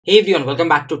Hey everyone, welcome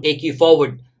back to Take You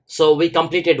Forward. So we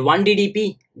completed one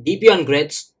DDP, DP on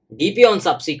grids, DP on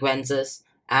subsequences,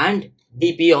 and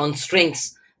DP on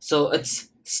strings. So it's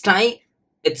time.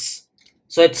 It's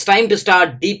time to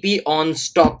start DP on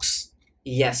stocks.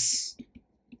 Yes,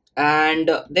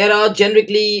 and there are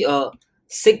generically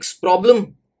six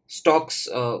problem stocks.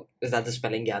 Is that the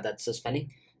spelling? Yeah, that's the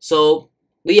spelling. So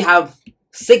we have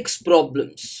six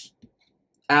problems,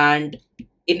 and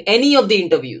in any of the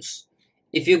interviews,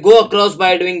 if you go across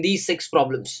by doing these six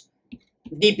problems,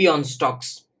 DP on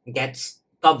stocks gets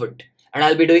covered. And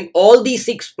I'll be doing all these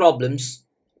six problems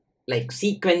like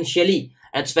sequentially.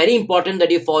 And it's very important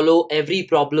that you follow every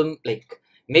problem. Like,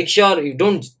 make sure you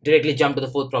don't directly jump to the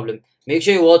fourth problem. Make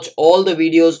sure you watch all the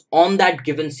videos on that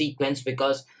given sequence,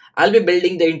 because I'll be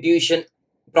building the intuition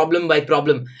problem by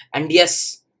problem. And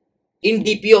yes, in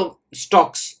DP of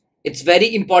stocks, it's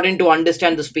very important to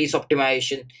understand the space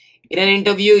optimization. In an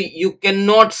interview, you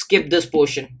cannot skip this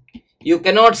portion. You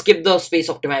cannot skip the space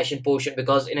optimization portion,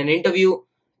 because in an interview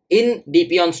in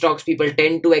DP on stocks, people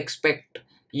tend to expect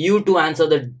you to answer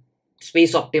the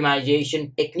space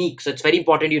optimization technique. So it's very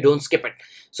important you don't skip it.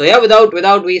 So yeah,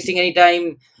 without wasting any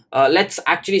time, let's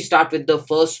actually start with the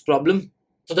first problem.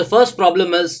 So the first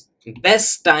problem is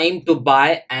best time to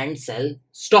buy and sell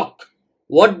stock.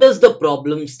 What does the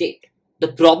problem state? The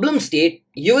problem state,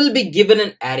 you will be given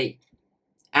an array,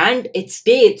 and it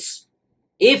states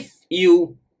if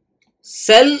you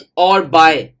sell or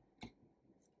buy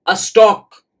a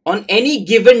stock on any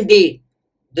given day.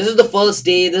 This is the first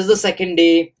day, this is the second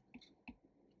day,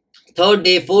 third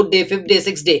day, fourth day, fifth day,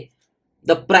 sixth day.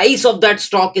 The price of that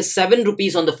stock is 7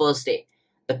 rupees on the first day.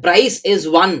 The price is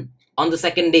 1 on the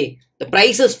second day. The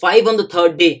price is 5 on the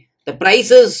third day. The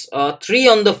price is 3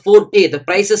 on the fourth day. The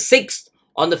price is 6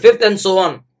 on the fifth, and so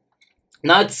on.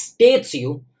 Now it states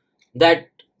you that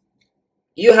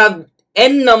you have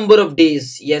n number of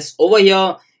days. Yes, over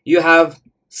here you have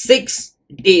 6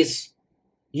 days.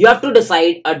 You have to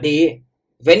decide a day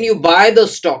when you buy the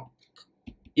stock.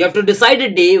 You have to decide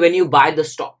a day when you buy the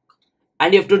stock,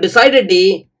 and you have to decide a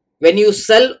day when you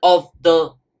sell off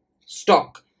the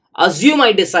stock. Assume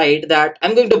I decide that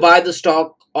I'm going to buy the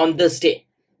stock on this day.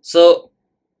 So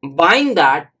buying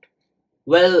that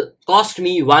will cost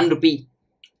me 1 rupee,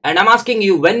 and I'm asking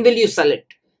you, when will you sell it?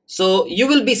 So you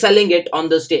will be selling it on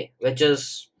this day, which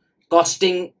is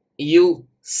costing you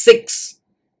 6.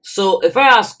 So if I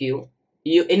ask you,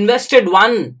 you invested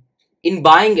 1 in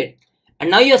buying it, and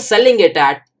now you're selling it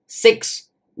at 6.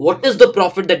 What is the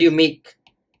profit that you make?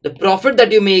 The profit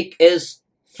that you make is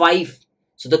 5.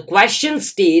 So the question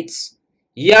states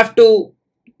you have to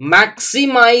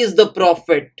maximize the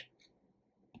profit.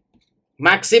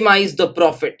 Maximize the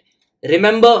profit.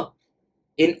 Remember,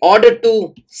 in order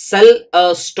to sell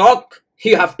a stock,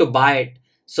 you have to buy it.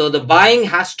 So the buying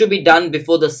has to be done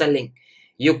before the selling.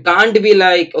 You can't be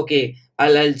like, okay,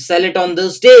 I'll sell it on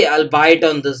this day, I'll buy it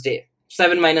on this day.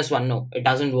 7 minus 1. No, it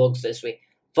doesn't work this way.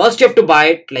 First you have to buy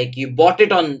it, like you bought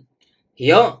it on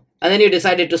here, and then you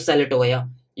decided to sell it over here.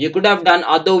 You could have done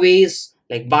other ways,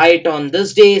 like buy it on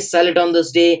this day, sell it on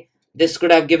this day. This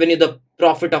could have given you the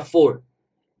profit of 4.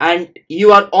 And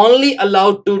you are only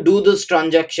allowed to do this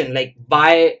transaction, like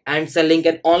buy and selling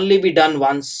can only be done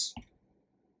once.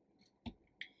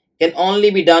 Can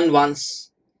only be done once.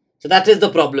 So that is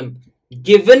the problem.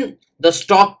 Given the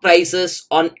stock prices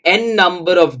on n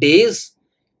number of days,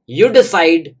 you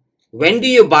decide when do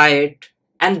you buy it,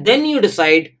 and then you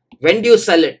decide when do you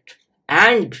sell it.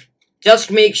 And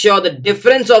just make sure the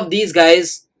difference of these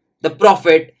guys, the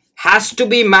profit has to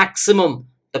be maximum.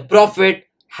 The profit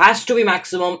has to be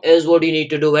maximum is what you need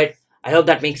to do it. I hope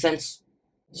that makes sense.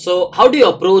 So how do you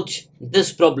approach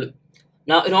this problem?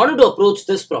 Now, in order to approach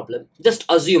this problem, just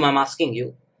assume I'm asking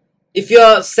you, if you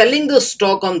are selling the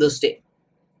stock on this day,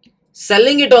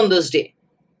 selling it on this day,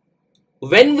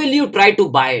 when will you try to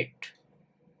buy it?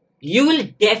 You will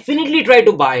definitely try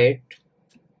to buy it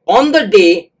on the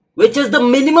day which is the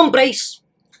minimum price.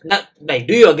 Now, like,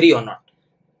 do you agree or not?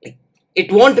 It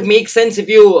won't make sense if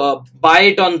you buy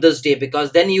it on this day,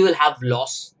 because then you will have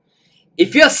loss.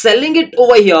 If you are selling it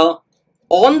over here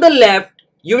on the left,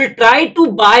 you will try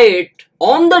to buy it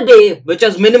on the day which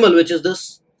is minimal, which is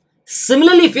this.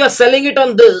 Similarly, if you are selling it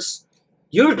on this,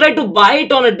 you will try to buy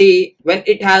it on a day when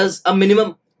it has a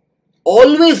minimum.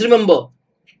 Always remember,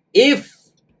 if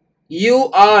you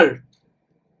are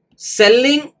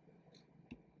selling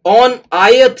on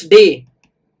ith day,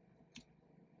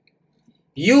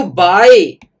 you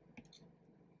buy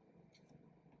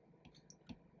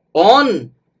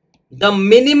on the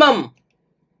minimum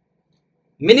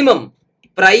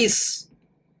price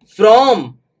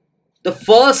from the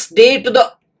first day to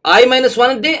the I minus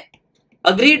 1 a day.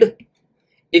 Agreed.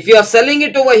 If you are selling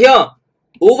it over here,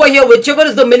 whichever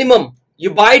is the minimum,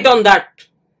 you buy it on that.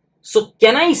 So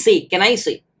can I say,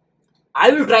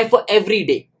 I will try for every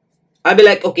day. I'll be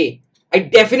like, okay, I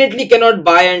definitely cannot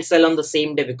buy and sell on the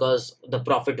same day because the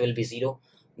profit will be zero.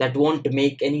 That won't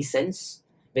make any sense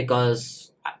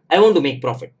because I want to make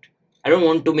profit. I don't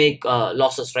want to make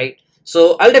losses, right?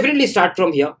 So I'll definitely start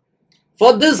from here.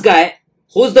 For this guy,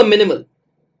 who's the minimal?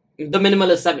 The minimal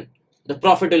is 7. The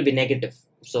profit will be negative.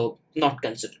 So not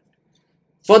considered.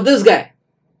 For this guy,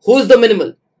 who's the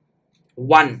minimal?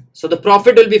 1. So the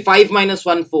profit will be 5 minus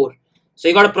 1, 4. So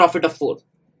you got a profit of 4.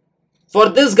 For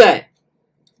this guy,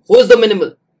 who's the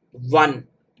minimal? 1.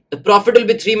 The profit will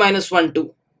be 3 minus 1,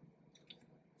 2.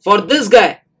 For this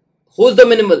guy, who's the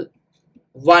minimal?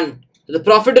 1. The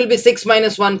profit will be 6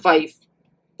 minus 1, 5.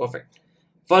 Perfect.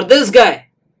 For this guy,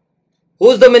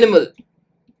 who's the minimal?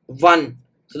 1.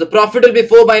 So the profit will be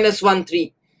 4 minus 1,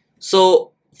 3.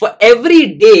 So for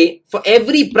every day, for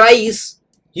every price,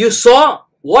 you saw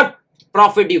what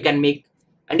profit you can make.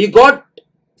 And you got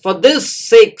for this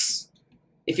 6.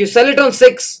 If you sell it on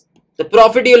 6, the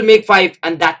profit you will make 5,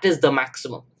 and that is the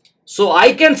maximum. So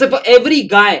I can say for every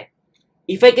guy,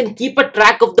 if I can keep a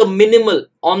track of the minimal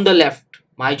on the left,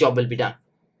 my job will be done.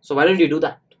 So why don't you do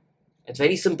that? It's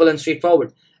very simple and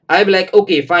straightforward. I'll be like,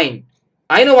 okay, fine.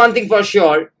 I know one thing for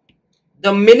sure.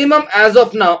 The minimum as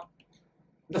of now,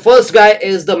 the first guy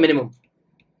is the minimum.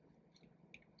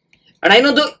 And I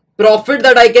know the profit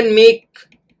that I can make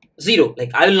 0.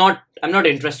 Like I'm not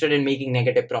interested in making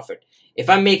negative profit. If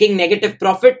I'm making negative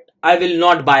profit, I will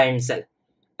not buy and sell.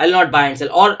 I'll not buy and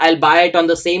sell, or I'll buy it on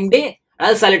the same day.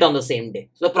 I'll sell it on the same day.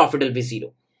 So the profit will be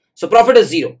 0. So profit is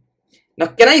 0. Now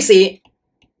can I say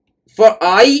for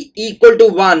I equal to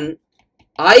 1,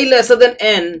 I lesser than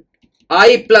n,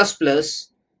 I plus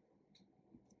plus,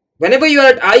 whenever you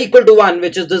are at I equal to 1,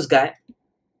 which is this guy,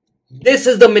 this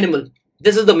is the minimal.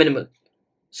 This is the minimal.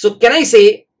 So can I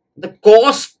say the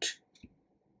cost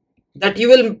that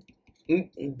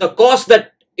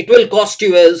it will cost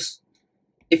you is,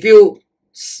 if you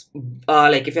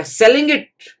if you're selling it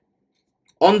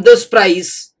on this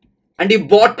price and you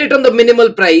bought it on the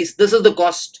minimal price, this is the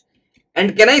cost.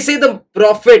 And can I say the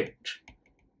profit,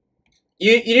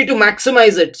 you need to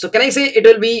maximize it. So can I say it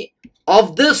will be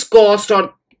of this cost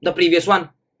or the previous one,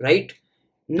 right?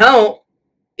 Now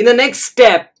in the next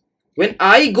step, when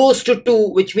I goes to 2,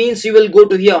 which means you will go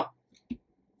to here,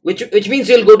 which means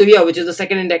you'll go to here, which is the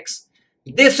second index,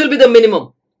 this will be the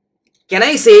minimum. Can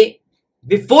I say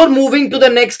before moving to the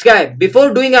next guy,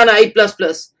 before doing an I plus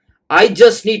plus, I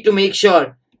just need to make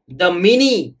sure the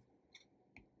mini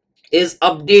is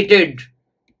updated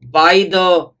by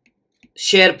the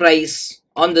share price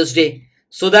on this day,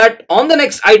 so that on the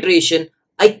next iteration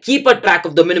I keep a track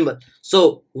of the minimal.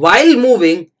 So while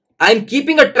moving, I'm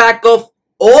keeping a track of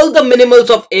all the minimals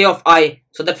of A of I,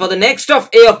 so that for the next of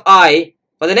A of I,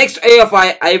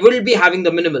 I will be having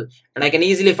the minimal, and I can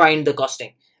easily find the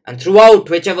costing. And throughout,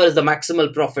 whichever is the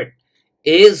maximal profit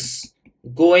is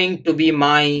going to be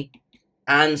my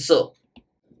answer.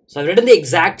 So I've written the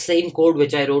exact same code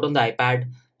which I wrote on the iPad.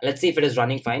 Let's see if it is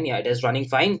running fine. Yeah, it is running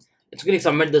fine. Let's quickly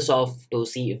submit this off to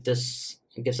see if this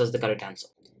gives us the correct answer.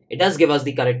 It does give us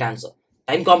the correct answer.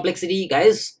 Time complexity,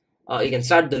 guys, you can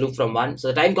start the loop from 1. So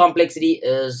the time complexity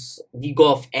is big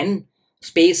O of n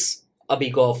space a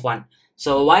big O of 1.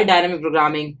 So why dynamic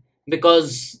programming?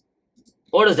 Because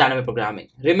what is dynamic programming?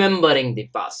 Remembering the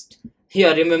past.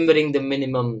 Here, remembering the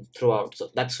minimum throughout. So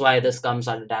that's why this comes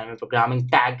under dynamic programming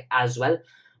tag as well.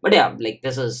 But yeah, like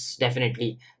this is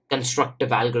definitely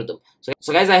constructive algorithm.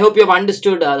 So guys, I hope you have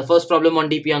understood the first problem on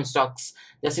DP on stocks.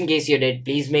 Just in case you did,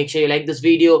 please make sure you like this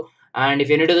video. And if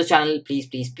you're new to this channel, please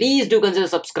do consider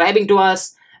subscribing to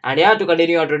us. And yeah, to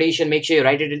continue our tradition, make sure you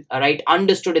write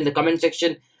understood in the comment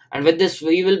section. And with this,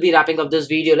 we will be wrapping up this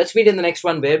video. Let's meet in the next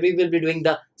one, where we will be doing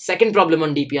the second problem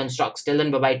on DP on stocks. Till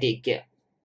then, bye-bye. Take care.